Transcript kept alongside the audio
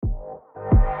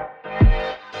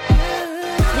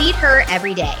Lead Her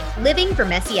Every Day, Living for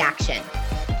Messy Action.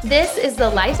 This is the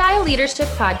Lifestyle Leadership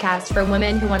Podcast for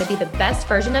women who want to be the best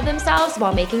version of themselves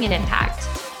while making an impact.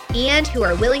 And who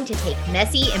are willing to take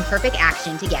messy, imperfect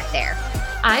action to get there.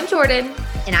 I'm Jordan.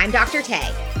 And I'm Dr.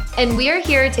 Tay. And we are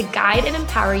here to guide and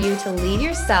empower you to lead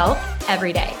yourself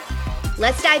every day.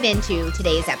 Let's dive into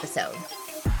today's episode.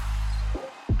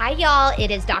 Hi, y'all.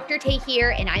 It is Dr. Tay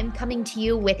here, and I'm coming to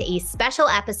you with a special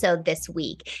episode this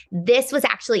week. This was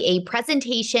actually a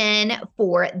presentation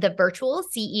for the virtual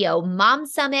CEO Mom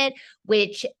Summit,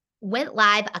 which went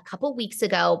live a couple weeks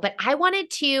ago, but I wanted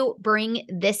to bring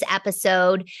this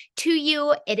episode to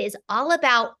you. It is all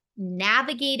about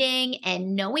navigating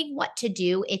and knowing what to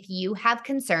do if you have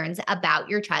concerns about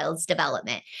your child's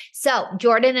development. So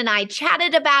Jordan and I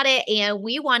chatted about it and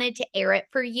we wanted to air it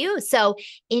for you. So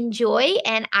enjoy,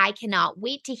 and I cannot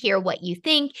wait to hear what you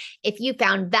think. If you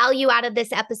found value out of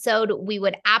this episode, we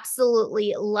would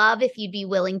absolutely love if you'd be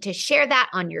willing to share that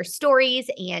on your stories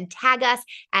and tag us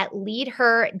at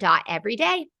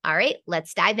leadher.everyday. All right,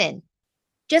 let's dive in.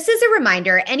 Just as a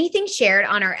reminder, anything shared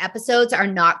on our episodes are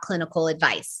not clinical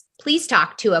advice. Please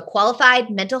talk to a qualified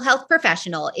mental health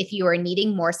professional if you are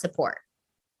needing more support.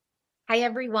 Hi,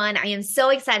 everyone. I am so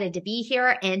excited to be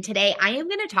here. And today I am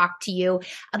going to talk to you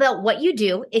about what you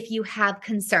do if you have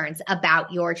concerns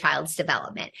about your child's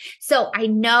development. So I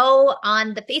know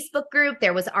on the Facebook group,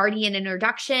 there was already an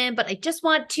introduction, but I just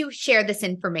want to share this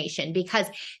information because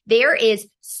there is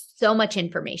so much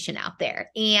information out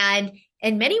there. And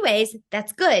in many ways,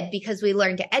 that's good because we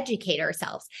learn to educate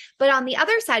ourselves. But on the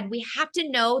other side, we have to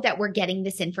know that we're getting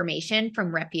this information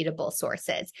from reputable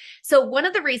sources. So one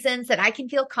of the reasons that I can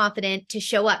feel confident to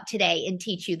show up today and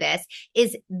teach you this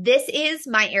is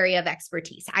my area of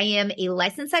expertise. I am a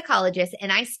licensed psychologist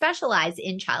and I specialize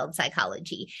in child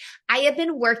psychology. I have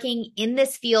been working in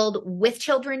this field with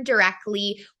children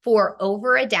directly for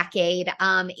over a decade.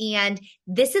 And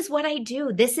this is what I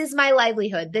do. This is my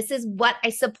livelihood. This is what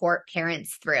I support parents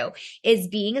through, is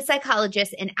being a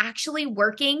psychologist and actually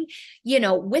working,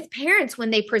 with parents when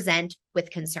they present with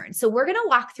concerns. So we're going to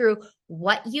walk through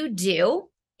what you do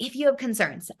if you have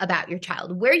concerns about your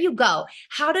child, where you go,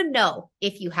 how to know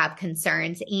if you have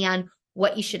concerns, and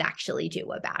what you should actually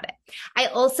do about it. I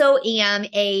also am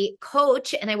a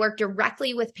coach and I work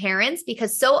directly with parents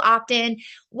because so often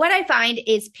what I find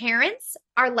is parents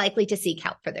are likely to seek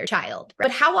help for their child,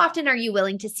 but how often are you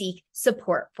willing to seek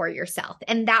support for yourself?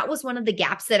 And that was one of the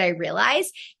gaps that I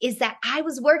realized, is that I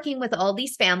was working with all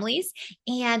these families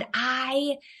and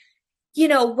I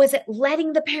was it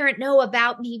letting the parent know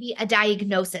about maybe a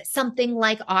diagnosis, something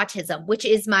like autism, which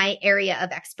is my area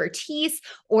of expertise,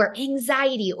 or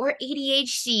anxiety or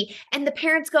ADHD, and the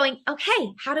parent's going, okay,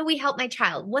 how do we help my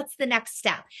child? What's the next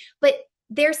step? But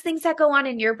there's things that go on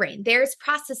in your brain. There's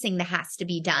processing that has to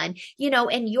be done,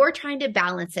 and you're trying to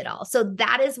balance it all. So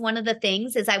that is one of the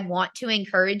things is I want to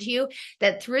encourage you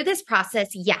that through this process,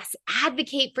 yes,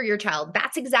 advocate for your child.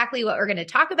 That's exactly what we're going to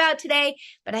talk about today.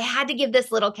 But I had to give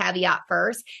this little caveat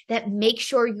first, that make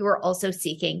sure you are also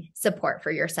seeking support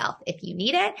for yourself if you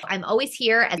need it. I'm always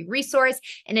here as a resource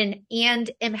and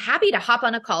am happy to hop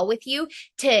on a call with you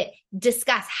to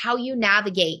discuss how you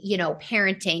navigate,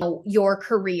 parenting, your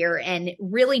career, and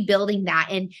really building that,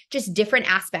 and just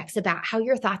different aspects about how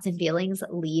your thoughts and feelings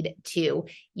lead to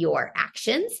your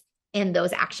actions. And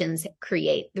those actions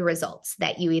create the results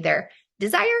that you either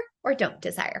desire or don't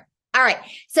desire. All right.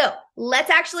 So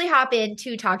let's actually hop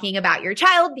into talking about your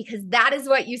child, because that is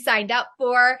what you signed up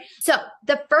for. So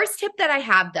the first tip that I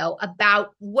have, though,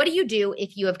 about what do you do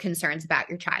if you have concerns about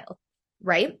your child,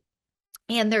 right?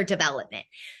 And their development.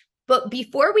 But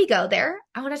before we go there,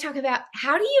 I want to talk about,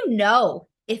 how do you know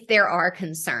if there are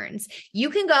concerns? You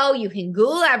can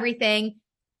Google everything.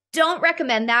 Don't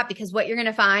recommend that, because what you're going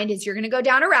to find is you're going to go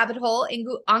down a rabbit hole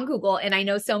on Google. And I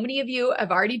know so many of you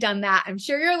have already done that. I'm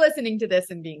sure you're listening to this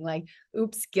and being like,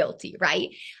 oops, guilty, right?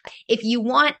 If you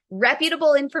want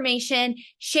reputable information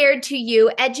shared to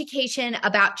you, education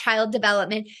about child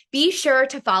development, be sure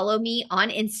to follow me on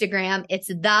Instagram. It's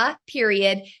Dr.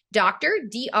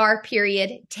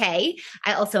 Tay.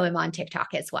 I also am on TikTok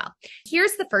as well.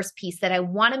 Here's the first piece that I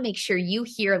want to make sure you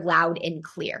hear loud and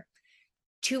clear: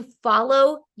 to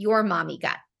follow your mommy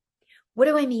gut. What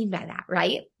do I mean by that,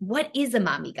 right? What is a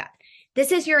mommy gut?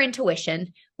 This is your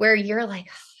intuition where you're like,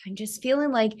 I'm just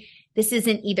feeling like this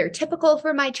isn't either typical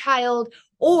for my child,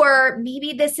 or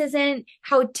maybe this isn't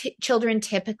how children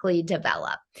typically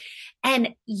develop.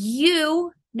 And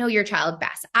you know your child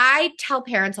best. I tell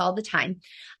parents all the time,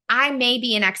 I may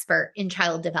be an expert in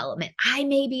child development. I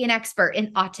may be an expert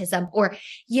in autism, or,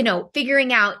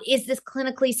 figuring out, is this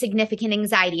clinically significant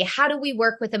anxiety? How do we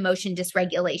work with emotion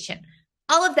dysregulation?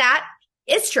 All of that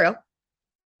is true,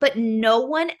 but no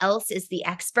one else is the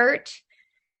expert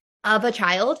of a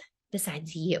child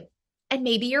besides you and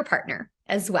maybe your partner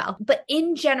as well. But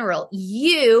in general,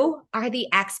 you are the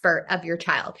expert of your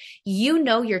child. You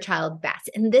know your child best.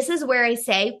 And this is where I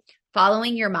say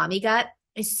following your mommy gut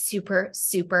is super,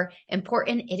 super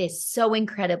important. It is so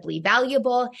incredibly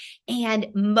valuable. And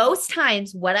most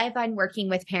times what I find working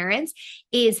with parents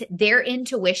is their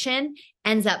intuition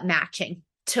ends up matching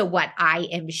to what I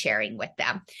am sharing with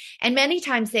them. And many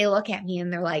times they look at me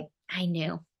and they're like, I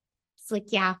knew. It's like,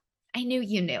 yeah, I knew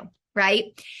you knew, right?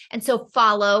 And so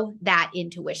follow that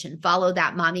intuition, follow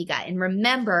that mommy gut, and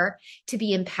remember to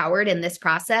be empowered in this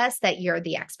process that you're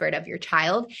the expert of your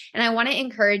child. And I want to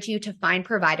encourage you to find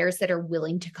providers that are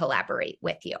willing to collaborate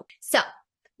with you. So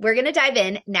we're going to dive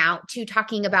in now to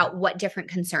talking about what different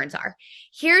concerns are.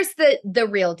 Here's the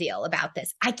real deal about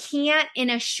this. I can't,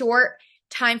 in a short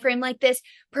time frame like this,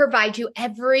 provide you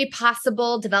every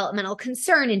possible developmental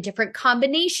concern and different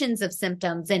combinations of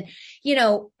symptoms and,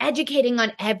 educating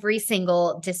on every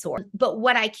single disorder. But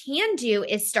what I can do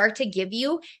is start to give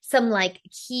you some like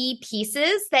key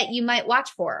pieces that you might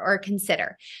watch for or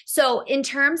consider. So in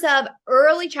terms of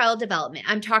early child development,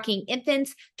 I'm talking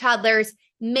infants, toddlers,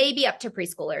 maybe up to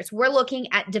preschoolers. We're looking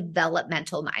at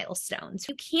developmental milestones.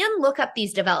 You can look up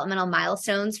these developmental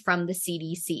milestones from the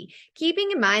CDC,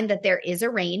 keeping in mind that there is a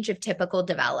range of typical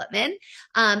development.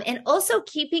 And also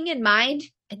keeping in mind,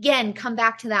 again, come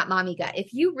back to that mommy gut.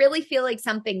 If you really feel like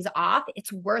something's off,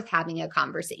 it's worth having a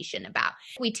conversation about.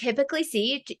 We typically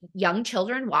see young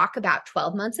children walk about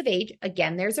 12 months of age.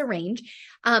 Again, there's a range.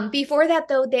 Before that,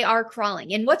 though, they are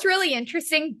crawling. And what's really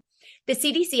interesting, the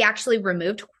CDC actually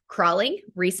removed crawling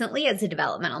recently as a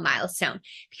developmental milestone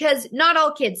because not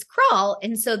all kids crawl.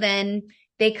 And so then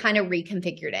they kind of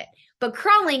reconfigured it. But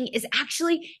crawling is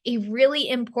actually a really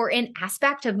important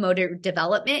aspect of motor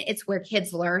development. It's where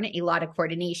kids learn a lot of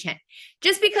coordination.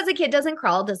 Just because a kid doesn't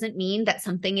crawl doesn't mean that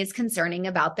something is concerning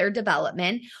about their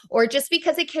development, or just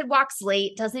because a kid walks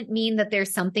late doesn't mean that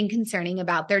there's something concerning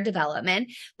about their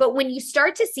development. But when you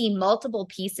start to see multiple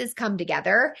pieces come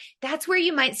together, that's where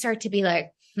you might start to be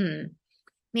like,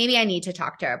 maybe I need to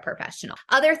talk to a professional.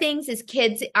 Other things is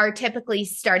kids are typically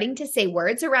starting to say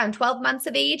words around 12 months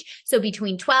of age. So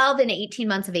between 12 and 18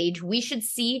 months of age, we should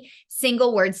see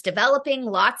single words developing,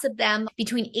 lots of them.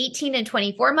 Between 18 and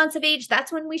 24 months of age,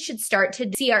 that's when we should start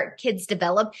to see our kids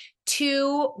develop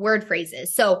 2 word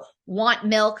phrases. So want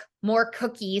milk, more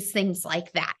cookies, things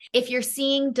like that. If you're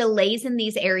seeing delays in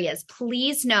these areas,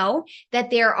 please know that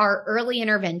there are early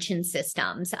intervention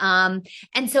systems. And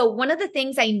so one of the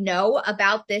things I know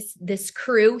about this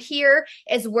crew here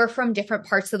is we're from different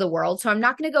parts of the world. So I'm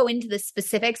not going to go into the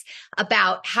specifics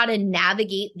about how to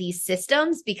navigate these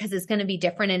systems because it's going to be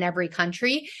different in every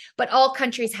country, but all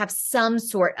countries have some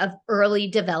sort of early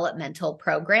developmental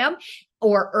program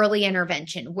or early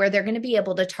intervention where they're going to be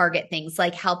able to target things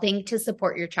like helping to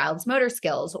support your child's motor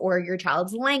skills or your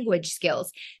child's language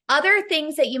skills. Other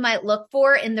things that you might look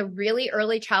for in the really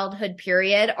early childhood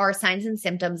period are signs and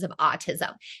symptoms of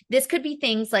autism. This could be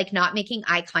things like not making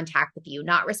eye contact with you,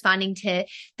 not responding to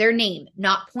their name,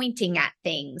 not pointing at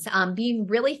things, being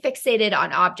really fixated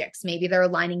on objects. Maybe they're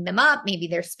lining them up, maybe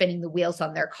they're spinning the wheels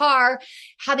on their car,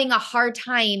 having a hard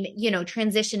time,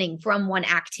 transitioning from one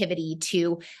activity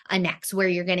to a next, where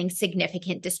you're getting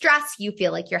significant distress. You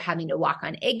feel like you're having to walk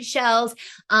on eggshells,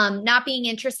 not being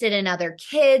interested in other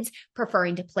kids,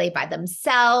 preferring to play by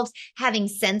themselves, having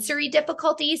sensory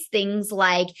difficulties, things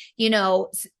like,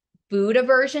 food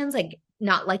aversions, like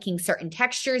not liking certain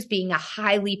textures, being a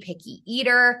highly picky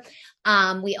eater.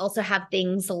 We also have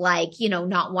things like,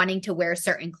 not wanting to wear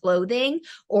certain clothing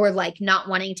or like not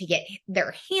wanting to get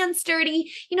their hands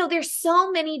dirty. There's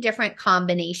so many different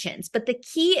combinations, but the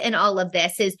key in all of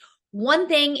this is one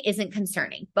thing isn't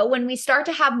concerning, but when we start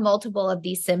to have multiple of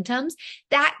these symptoms,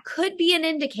 that could be an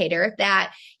indicator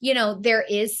that, there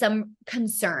is some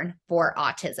concern for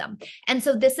autism. And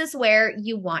so this is where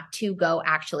you want to go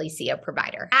actually see a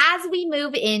provider. As we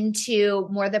move into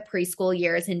more the preschool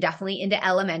years and definitely into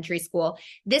elementary school,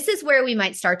 this is where we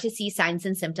might start to see signs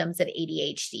and symptoms of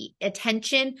ADHD,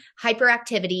 attention,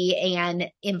 hyperactivity,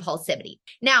 and impulsivity.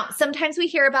 Now, sometimes we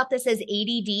hear about this as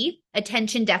ADD,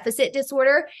 attention deficit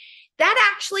disorder.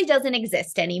 That actually doesn't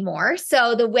exist anymore.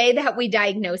 So the way that we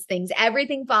diagnose things,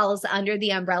 everything falls under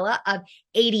the umbrella of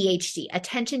ADHD,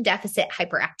 attention deficit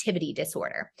hyperactivity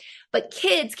disorder. But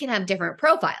kids can have different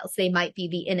profiles. They might be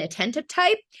the inattentive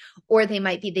type, or they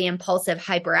might be the impulsive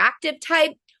hyperactive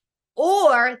type,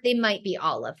 or they might be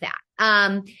all of that.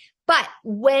 But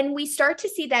when we start to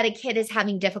see that a kid is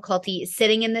having difficulty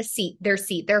sitting in their seat,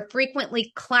 they're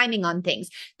frequently climbing on things.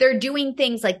 They're doing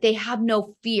things like they have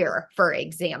no fear, for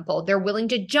example. They're willing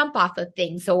to jump off of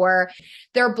things, or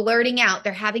they're blurting out.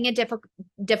 They're having a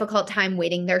difficult time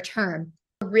waiting their turn.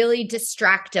 Really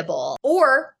distractible.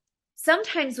 Or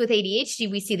sometimes with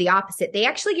ADHD, we see the opposite. They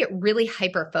actually get really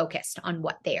hyper-focused on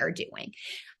what they are doing.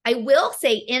 I will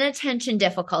say inattention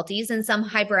difficulties and some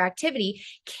hyperactivity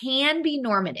can be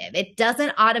normative. It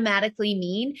doesn't automatically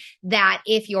mean that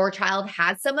if your child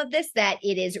has some of this, that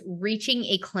it is reaching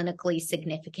a clinically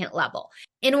significant level.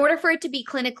 In order for it to be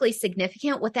clinically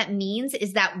significant, what that means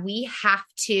is that we have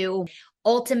to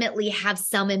ultimately have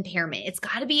some impairment. It's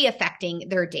got to be affecting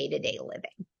their day-to-day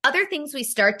living. Other things we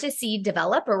start to see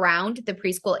develop around the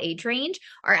preschool age range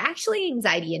are actually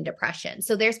anxiety and depression.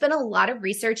 So there's been a lot of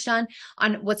research done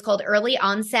on what's called early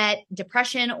onset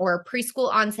depression or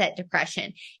preschool onset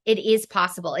depression. It is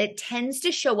possible. It tends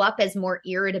to show up as more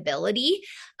irritability,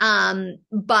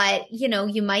 but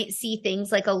you might see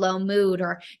things like a low mood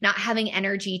or not having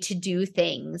energy to do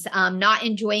things, not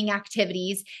enjoying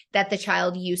activities that the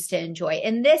child used to enjoy.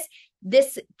 And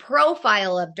this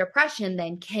profile of depression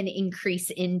then can increase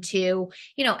into,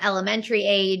 elementary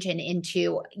age and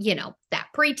into, that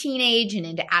preteen age and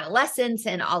into adolescence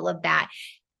and all of that.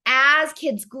 As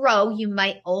kids grow, you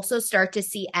might also start to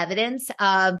see evidence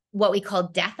of what we call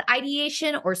death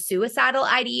ideation or suicidal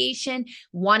ideation,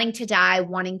 wanting to die,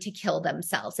 wanting to kill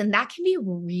themselves. And that can be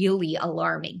really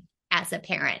alarming as a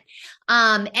parent.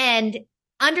 And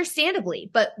understandably,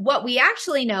 but what we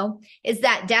actually know is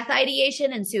that death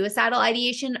ideation and suicidal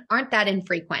ideation aren't that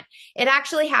infrequent. It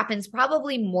actually happens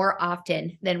probably more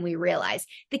often than we realize.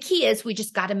 The key is we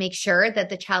just got to make sure that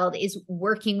the child is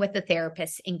working with the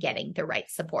therapist and getting the right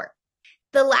support.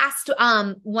 The last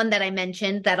one that I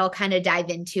mentioned that I'll kind of dive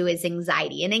into is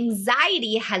anxiety. And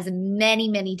anxiety has many,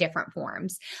 many different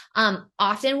forms.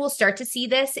 Often we'll start to see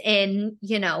this in,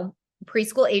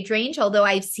 preschool age range, although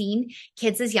I've seen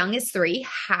kids as young as 3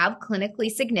 have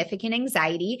clinically significant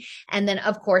anxiety, and then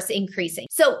of course increasing.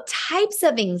 So types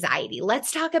of anxiety,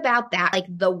 let's talk about that. Like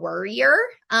the worrier,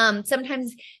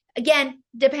 sometimes, again,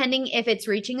 depending if it's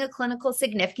reaching a clinical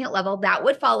significant level, that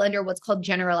would fall under what's called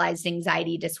generalized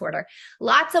anxiety disorder.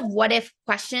 Lots of what if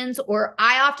questions, or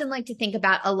I often like to think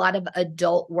about a lot of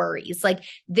adult worries. Like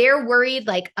they're worried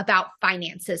like about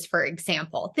finances, for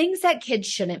example, things that kids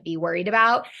shouldn't be worried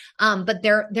about, but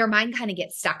their mind kind of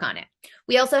gets stuck on it.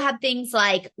 We also have things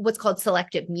like what's called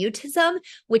selective mutism,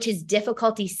 which is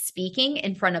difficulty speaking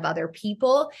in front of other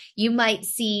people. You might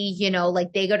see,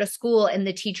 like they go to school and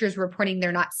the teacher's reporting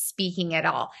they're not speaking at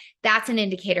all. That's an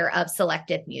indicator of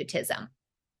selective mutism.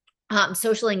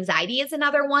 Social anxiety is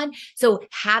another one. So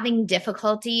having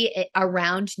difficulty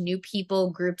around new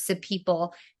people, groups of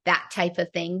people, that type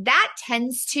of thing, that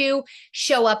tends to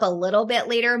show up a little bit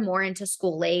later, more into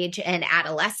school age and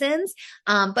adolescence,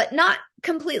 but not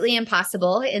completely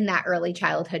impossible in that early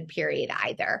childhood period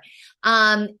either.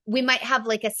 We might have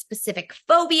like a specific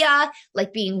phobia,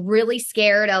 like being really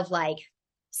scared of like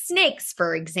snakes,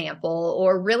 for example,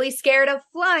 or really scared of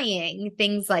flying,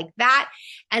 things like that,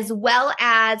 as well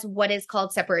as what is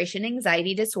called separation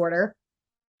anxiety disorder.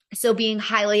 So being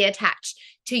highly attached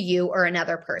to you or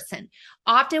another person.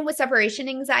 Often with separation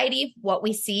anxiety, what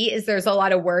we see is there's a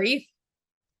lot of worry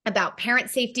about parent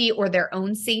safety or their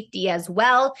own safety as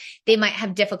well. They might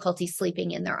have difficulty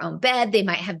sleeping in their own bed. They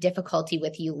might have difficulty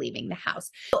with you leaving the house.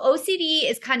 So OCD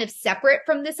is kind of separate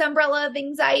from this umbrella of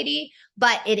anxiety,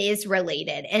 but it is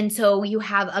related. And so you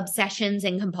have obsessions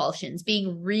and compulsions,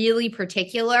 being really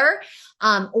particular,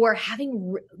 or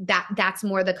having that's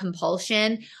more the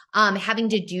compulsion, having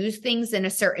to do things in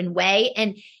a certain way.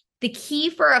 And the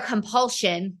key for a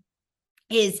compulsion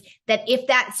is that if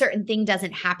that certain thing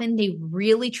doesn't happen, they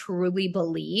really truly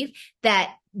believe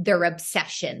that their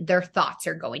obsession, their thoughts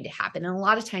are going to happen. And a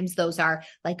lot of times those are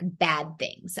like bad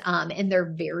things, and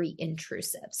they're very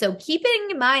intrusive. So keeping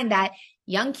in mind that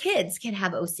young kids can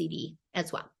have OCD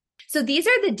as well. So these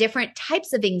are the different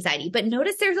types of anxiety, but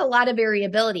notice there's a lot of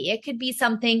variability. It could be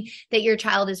something that your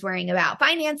child is worrying about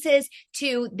finances,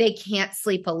 to they can't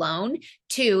sleep alone,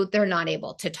 to they're not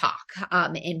able to talk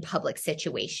in public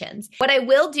situations. What I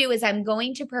will do is I'm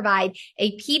going to provide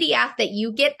a PDF that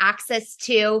you get access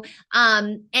to,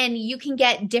 and you can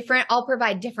get I'll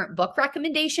provide different book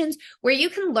recommendations where you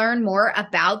can learn more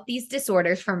about these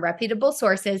disorders from reputable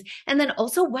sources, and then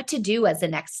also what to do as a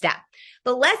next step.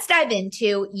 But let's dive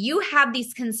into, you have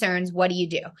these concerns. What do you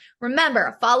do?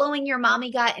 Remember, following your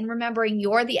mommy gut and remembering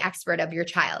you're the expert of your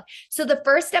child. So the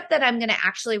first step that I'm going to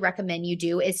actually recommend you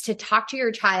do is to talk to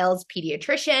your child's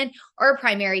pediatrician or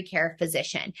primary care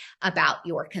physician about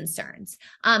your concerns.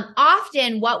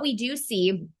 Often what we do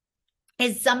see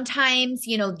is sometimes,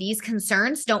 these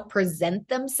concerns don't present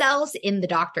themselves in the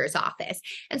doctor's office.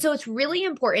 And so it's really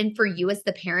important for you as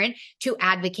the parent to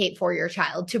advocate for your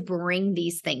child, to bring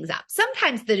these things up.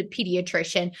 Sometimes the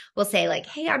pediatrician will say like,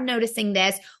 hey, I'm noticing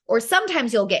this, or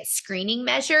sometimes you'll get screening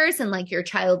measures and like your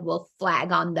child will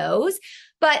flag on those.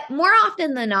 But more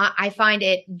often than not, I find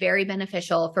it very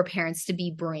beneficial for parents to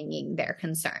be bringing their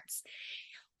concerns.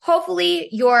 Hopefully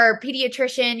your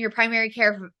pediatrician, your primary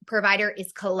care provider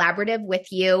is collaborative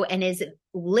with you and is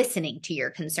listening to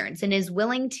your concerns and is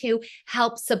willing to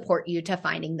help support you to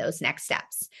finding those next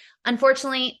steps.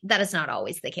 Unfortunately, that is not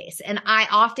always the case. And I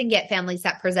often get families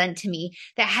that present to me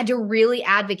that had to really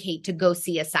advocate to go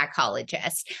see a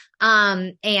psychologist.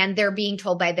 And they're being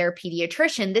told by their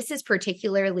pediatrician, this is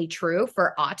particularly true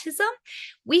for autism.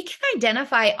 We can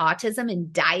identify autism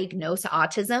and diagnose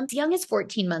autism as young as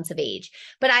 14 months of age.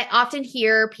 But I often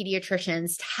hear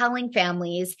pediatricians telling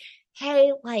families,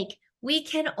 hey, we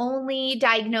can only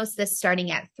diagnose this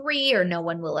starting at 3 or no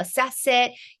one will assess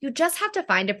it. You just have to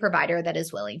find a provider that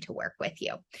is willing to work with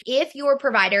you. If your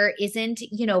provider isn't,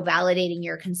 validating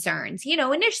your concerns,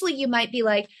 initially you might be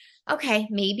like, okay,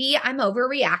 maybe I'm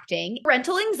overreacting.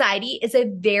 Parental anxiety is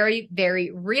a very, very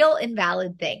real and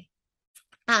valid thing.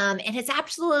 And it's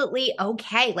absolutely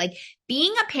okay.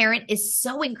 Being a parent is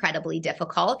so incredibly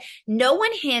difficult. No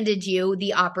one handed you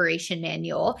the operation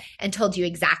manual and told you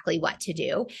exactly what to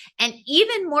do. And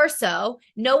even more so,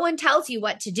 no one tells you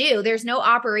what to do. There's no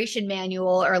operation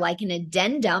manual or an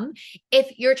addendum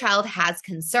if your child has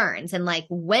concerns and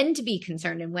when to be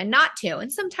concerned and when not to.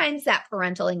 And sometimes that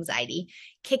parental anxiety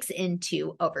kicks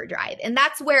into overdrive. And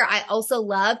that's where I also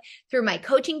love, through my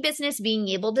coaching business, being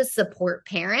able to support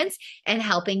parents and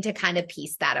helping to kind of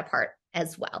piece that apart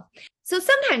as well. So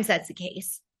sometimes that's the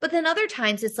case, but then other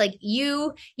times it's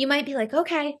you might be like,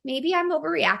 okay, maybe I'm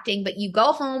overreacting, but you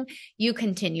go home, you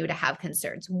continue to have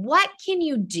concerns. What can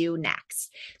you do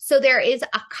next? So there is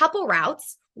a couple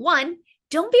routes. One,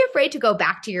 don't be afraid to go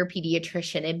back to your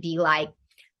pediatrician and be like,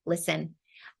 listen,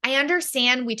 I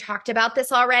understand we talked about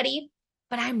this already,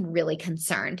 but I'm really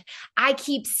concerned. I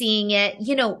keep seeing it.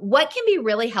 What can be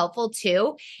really helpful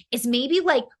too is maybe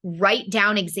write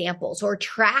down examples or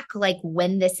track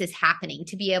when this is happening,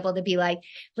 to be able to be like,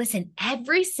 listen,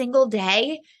 every single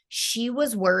day she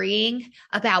was worrying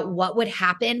about what would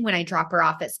happen when I drop her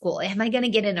off at school. Am I going to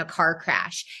get in a car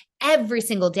crash? Every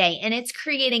single day. And it's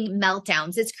creating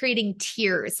meltdowns. It's creating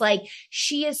tears.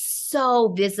 She is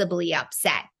so visibly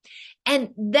upset.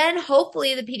 And then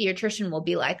hopefully the pediatrician will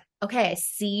be like, okay, I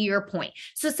see your point.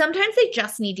 So sometimes they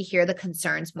just need to hear the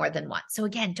concerns more than once. So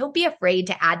again, don't be afraid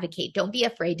to advocate. Don't be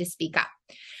afraid to speak up.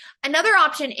 Another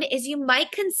option is you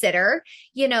might consider,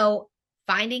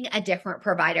 finding a different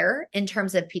provider in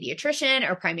terms of pediatrician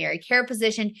or primary care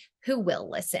physician who will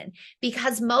listen.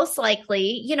 Because most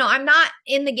likely, I'm not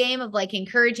in the game of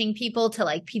encouraging people to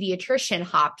pediatrician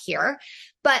hop here,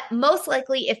 but most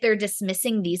likely if they're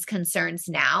dismissing these concerns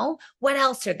now, what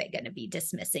else are they going to be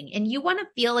dismissing? And you want to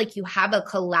feel like you have a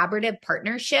collaborative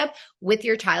partnership with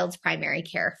your child's primary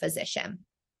care physician.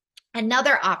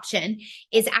 Another option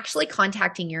is actually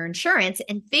contacting your insurance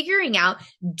and figuring out,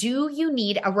 do you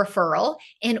need a referral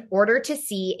in order to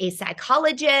see a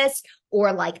psychologist or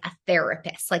a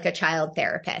therapist, a child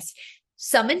therapist?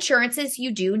 Some insurances,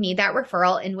 you do need that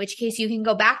referral, in which case you can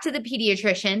go back to the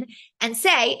pediatrician and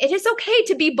say, it is okay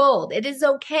to be bold. It is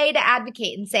okay to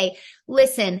advocate and say,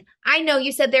 listen, I know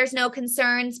you said there's no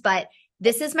concerns, but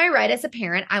this is my right as a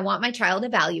parent. I want my child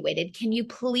evaluated. Can you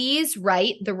please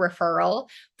write the referral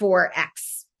for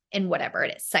X and whatever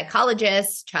it is,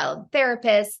 psychologist, child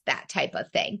therapist, that type of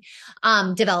thing.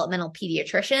 Developmental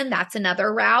pediatrician, that's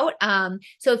another route.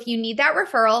 So if you need that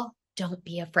referral, don't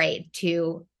be afraid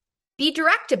to be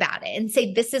direct about it and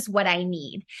say, this is what I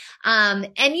need. And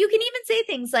you can even say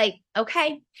things like,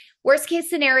 okay, worst case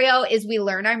scenario is we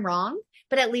learn I'm wrong.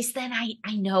 But at least then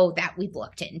I know that we've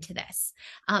looked into this.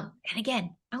 And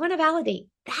again, I want to validate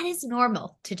that is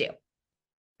normal to do.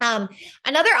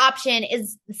 Another option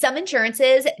is some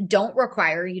insurances don't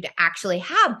require you to actually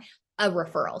have a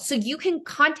referral. So you can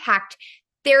contact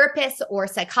therapists or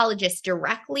psychologists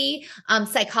directly.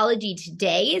 Psychology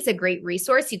Today is a great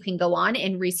resource. You can go on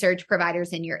and research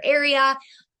providers in your area.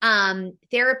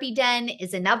 Therapy Den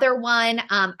is another one.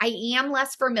 I am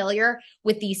less familiar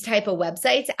with these type of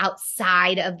websites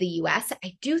outside of the US.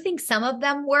 I do think some of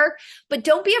them work, but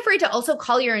don't be afraid to also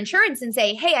call your insurance and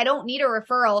say, hey, I don't need a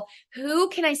referral. Who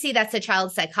can I see that's a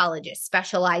child psychologist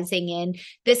specializing in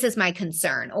this is my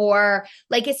concern? Or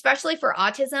like, especially for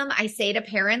autism, I say to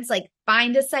parents, like,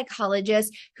 find a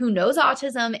psychologist who knows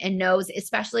autism and knows,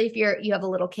 especially if you have a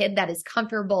little kid, that is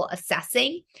comfortable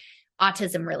assessing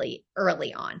autism really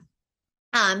early on.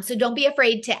 So don't be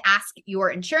afraid to ask your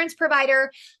insurance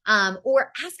provider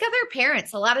or ask other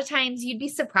parents. A lot of times you'd be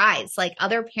surprised, like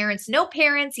other parents know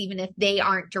parents, even if they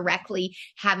aren't directly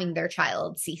having their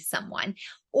child see someone.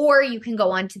 Or you can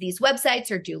go onto these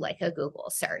websites or do like a Google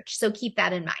search. So keep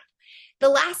that in mind. The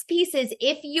last piece is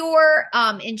if your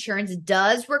insurance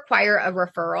does require a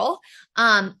referral,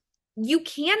 you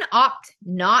can opt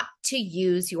not to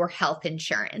use your health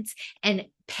insurance and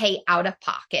pay out of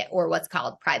pocket, or what's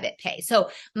called private pay. So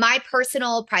my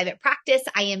personal private practice,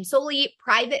 I am solely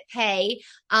private pay.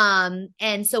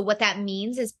 And so what that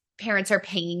means is parents are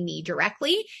paying me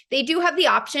directly. They do have the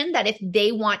option that if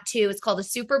they want to, it's called a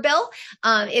super bill.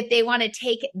 If they want to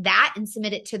take that and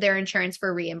submit it to their insurance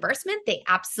for reimbursement, they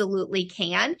absolutely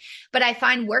can. But I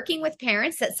find working with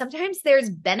parents that sometimes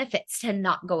there's benefits to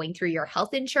not going through your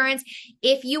health insurance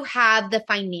if you have the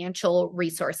financial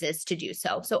resources to do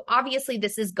so. So obviously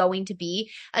this is going to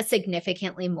be a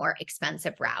significantly more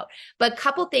expensive route. But a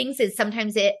couple things is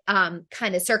sometimes it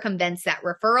kind of circumvents that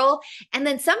referral. And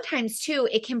then sometimes too,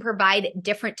 it can provide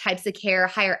different types of care,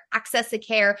 higher access to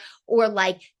care, or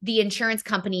like the insurance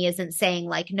company isn't saying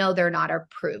like, no, they're not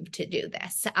approved to do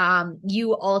this.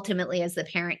 You ultimately as the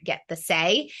parent get the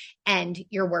say, and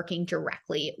you're working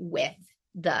directly with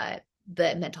the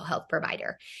mental health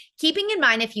provider. Keeping in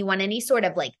mind, if you want any sort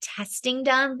of like testing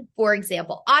done, for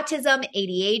example, autism,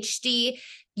 ADHD,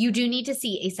 you do need to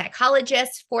see a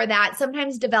psychologist for that.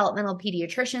 Sometimes developmental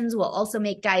pediatricians will also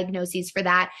make diagnoses for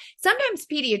that. Sometimes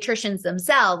pediatricians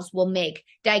themselves will make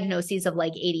diagnoses of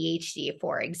like ADHD,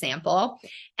 for example,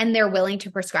 and they're willing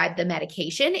to prescribe the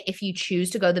medication if you choose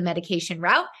to go the medication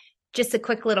route. Just a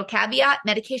quick little caveat,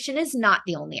 medication is not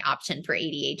the only option for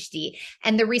ADHD.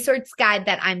 And the research guide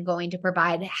that I'm going to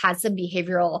provide has some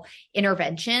behavioral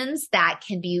interventions that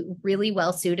can be really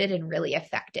well suited and really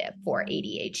effective for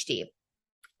ADHD.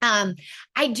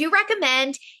 I do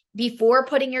recommend before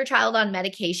putting your child on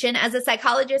medication, as a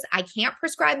psychologist, I can't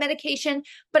prescribe medication,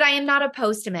 but I am not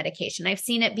opposed to medication. I've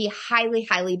seen it be highly,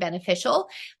 highly beneficial,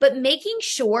 but making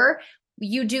sure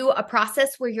you do a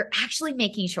process where you're actually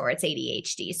making sure it's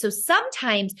ADHD. So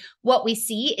sometimes what we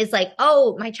see is like,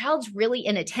 oh, my child's really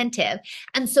inattentive.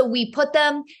 And so we give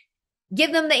them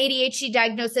the ADHD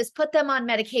diagnosis, put them on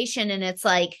medication, and it's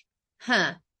like,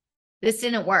 this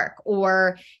didn't work.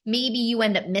 Or maybe you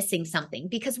end up missing something,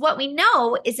 because what we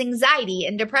know is anxiety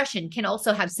and depression can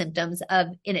also have symptoms of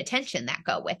inattention that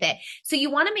go with it. So you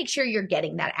want to make sure you're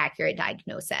getting that accurate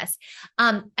diagnosis.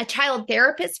 A child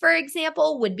therapist, for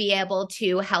example, would be able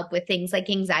to help with things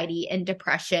like anxiety and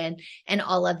depression and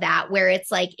all of that, where it's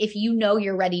like, if you know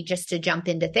you're ready just to jump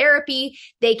into therapy,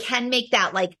 they can make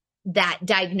that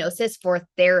diagnosis for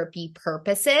therapy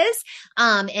purposes,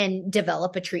 and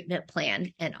develop a treatment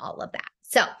plan and all of that.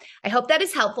 So I hope that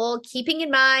is helpful. Keeping in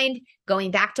mind,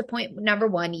 going back to point number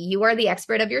one, you are the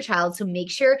expert of your child. So make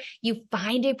sure you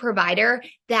find a provider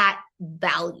that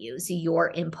values your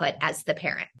input as the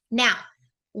parent. Now,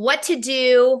 what to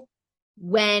do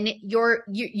when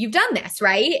you've done this,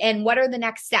 right? And what are the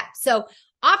next steps? So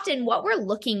often what we're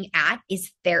looking at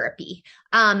is therapy,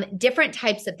 different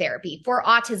types of therapy. For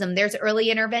autism, there's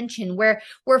early intervention where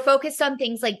we're focused on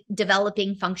things like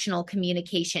developing functional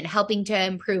communication, helping to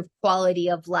improve quality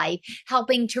of life,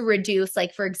 helping to reduce,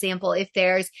 like, for example, if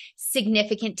there's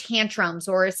significant tantrums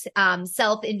or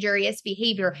self-injurious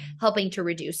behavior, helping to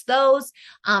reduce those.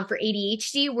 For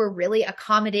ADHD, we're really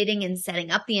accommodating and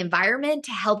setting up the environment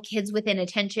to help kids with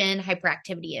inattention,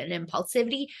 hyperactivity, and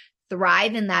impulsivity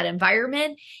thrive in that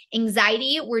environment.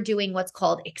 Anxiety, we're doing what's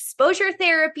called exposure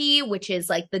therapy, which is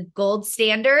like the gold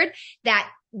standard, that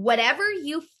whatever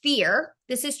you fear,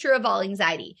 this is true of all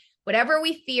anxiety, whatever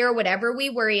we fear, whatever we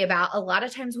worry about, a lot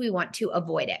of times we want to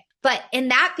avoid it. And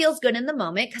that feels good in the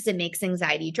moment because it makes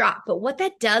anxiety drop. But what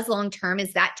that does long-term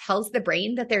is that tells the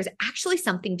brain that there's actually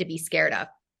something to be scared of.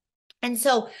 And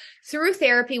so through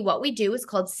therapy, what we do is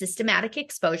called systematic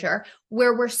exposure,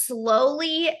 where we're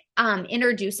slowly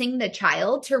introducing the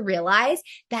child to realize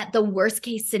that the worst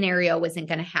case scenario isn't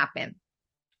going to happen.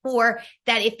 or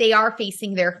that if they are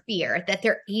facing their fear, that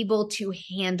they're able to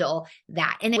handle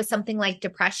that. And with something like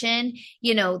depression,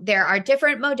 there are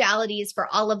different modalities for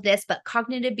all of this, but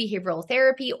cognitive behavioral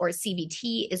therapy, or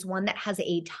CBT, is one that has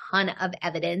a ton of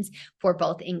evidence for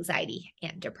both anxiety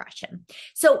and depression.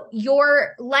 So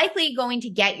you're likely going to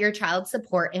get your child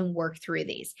support and work through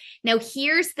these. Now,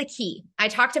 here's the key. I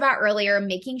talked about earlier,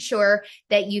 making sure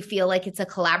that you feel like it's a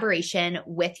collaboration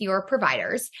with your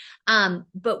providers.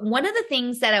 But one of the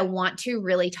things that I want to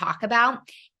really talk about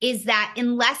is that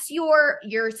unless you're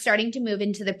starting to move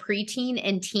into the preteen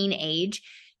and teen age,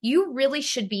 you really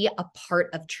should be a part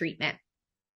of treatment.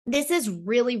 This is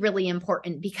really, really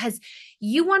important because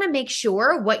you want to make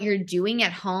sure what you're doing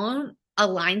at home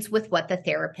aligns with what the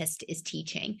therapist is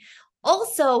teaching.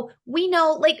 Also, we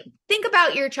know, think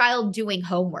about your child doing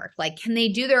homework. Can they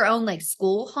do their own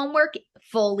school homework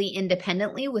fully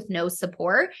independently with no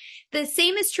support? The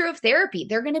same is true of therapy.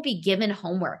 They're going to be given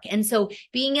homework. And so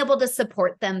being able to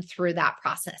support them through that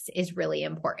process is really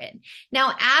important.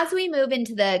 Now, as we move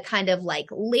into the kind of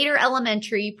later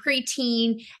elementary,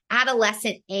 preteen,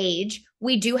 adolescent age,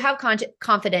 we do have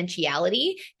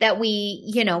confidentiality that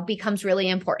becomes really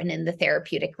important in the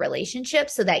therapeutic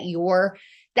relationship, so that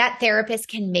that therapist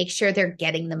can make sure they're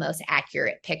getting the most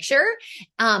accurate picture.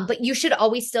 But you should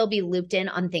always still be looped in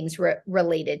on things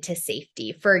related to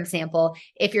safety. For example,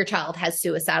 if your child has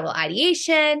suicidal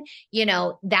ideation,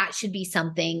 that should be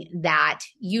something that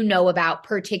about,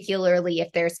 particularly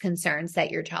if there's concerns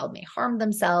that your child may harm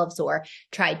themselves or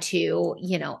try to,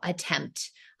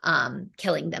 attempt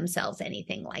killing themselves,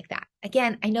 anything like that.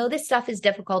 Again, I know this stuff is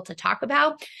difficult to talk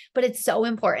about, but it's so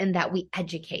important that we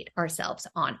educate ourselves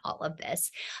on all of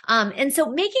this. And so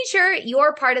making sure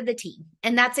you're part of the team,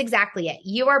 and that's exactly it.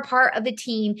 You are part of the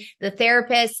team. The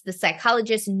therapist, the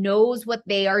psychologist knows what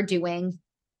they are doing.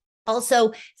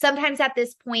 Also, sometimes at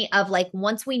this point of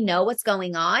once we know what's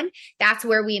going on, that's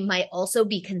where we might also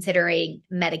be considering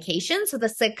medication. So the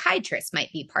psychiatrist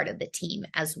might be part of the team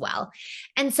as well.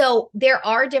 And so there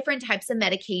are different types of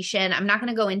medication. I'm not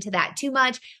going to go into that too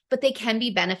much, but they can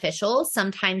be beneficial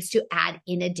sometimes to add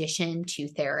in addition to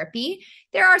therapy.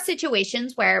 There are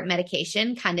situations where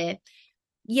medication kind of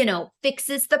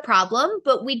fixes the problem,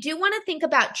 but we do want to think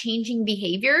about changing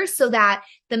behavior so that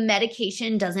the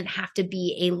medication doesn't have to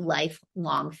be a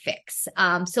lifelong fix.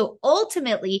 So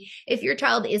ultimately, if your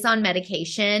child is on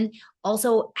medication,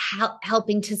 also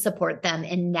helping to support them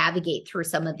and navigate through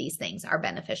some of these things are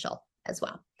beneficial as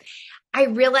well. I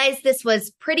realized this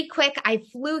was pretty quick. I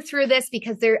flew through this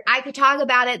because I could talk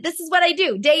about it. This is what I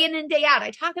do day in and day out.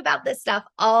 I talk about this stuff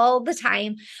all the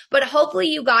time, but hopefully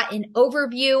you got an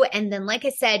overview. And then, like I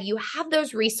said, you have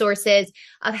those resources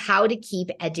of how to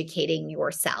keep educating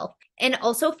yourself. And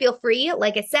also feel free,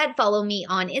 like I said, follow me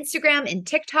on Instagram and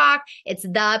TikTok. It's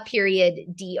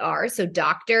 _Dr. So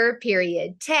Dr.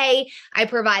 I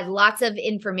provide lots of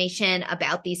information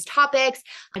about these topics.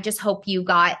 I just hope you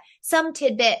got some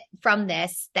tidbit from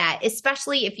this, that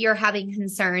especially if you're having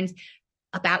concerns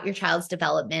about your child's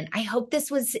development, I hope this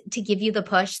was to give you the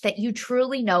push that you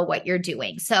truly know what you're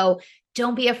doing. So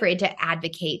don't be afraid to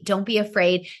advocate. Don't be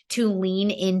afraid to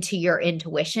lean into your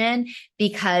intuition,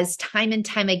 because time and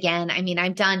time again,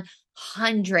 I've done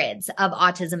hundreds of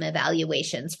autism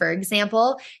evaluations, for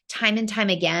example. Time and time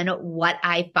again, what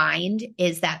I find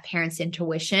is that parents'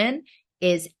 intuition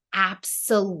is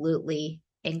absolutely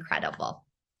incredible.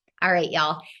 All right,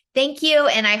 y'all. Thank you.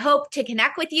 And I hope to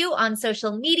connect with you on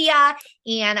social media.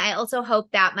 And I also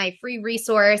hope that my free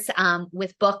resource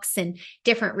with books and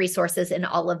different resources and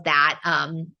all of that,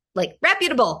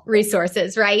 reputable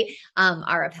resources, right,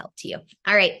 are of help to you.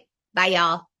 All right. Bye,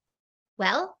 y'all.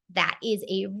 Well, that is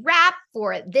a wrap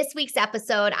for this week's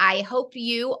episode. I hope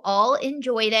you all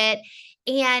enjoyed it.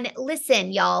 And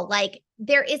listen, y'all,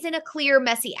 there isn't a clear,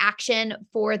 messy action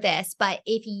for this, but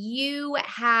if you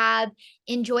have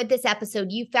enjoyed this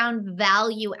episode, you found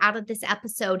value out of this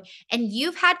episode, and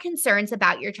you've had concerns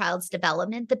about your child's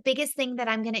development, the biggest thing that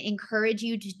I'm going to encourage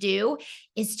you to do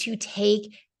is to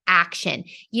take action,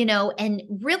 and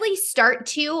really start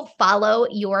to follow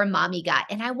your mommy gut.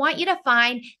 And I want you to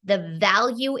find the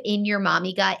value in your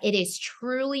mommy gut. It is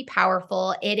truly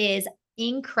powerful. It is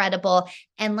incredible.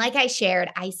 And like I shared,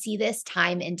 I see this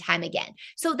time and time again.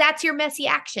 So that's your messy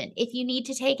action. If you need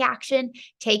to take action,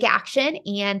 take action.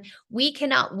 And we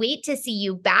cannot wait to see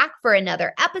you back for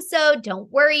another episode. Don't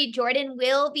worry, Jordan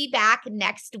will be back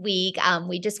next week.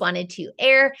 We just wanted to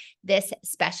air this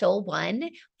special one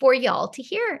for y'all to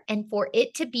hear and for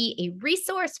it to be a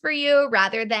resource for you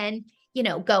rather than,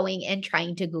 going and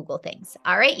trying to Google things.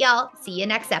 All right, y'all. See you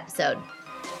next episode.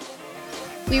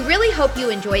 We really hope you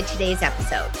enjoyed today's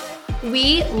episode.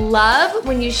 We love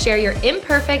when you share your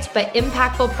imperfect but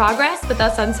impactful progress with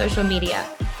us on social media.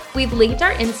 We've linked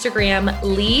our Instagram,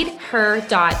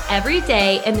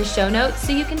 leadher.everyday, in the show notes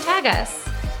so you can tag us.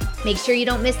 Make sure you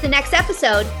don't miss the next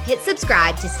episode. Hit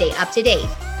subscribe to stay up to date.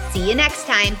 See you next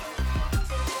time.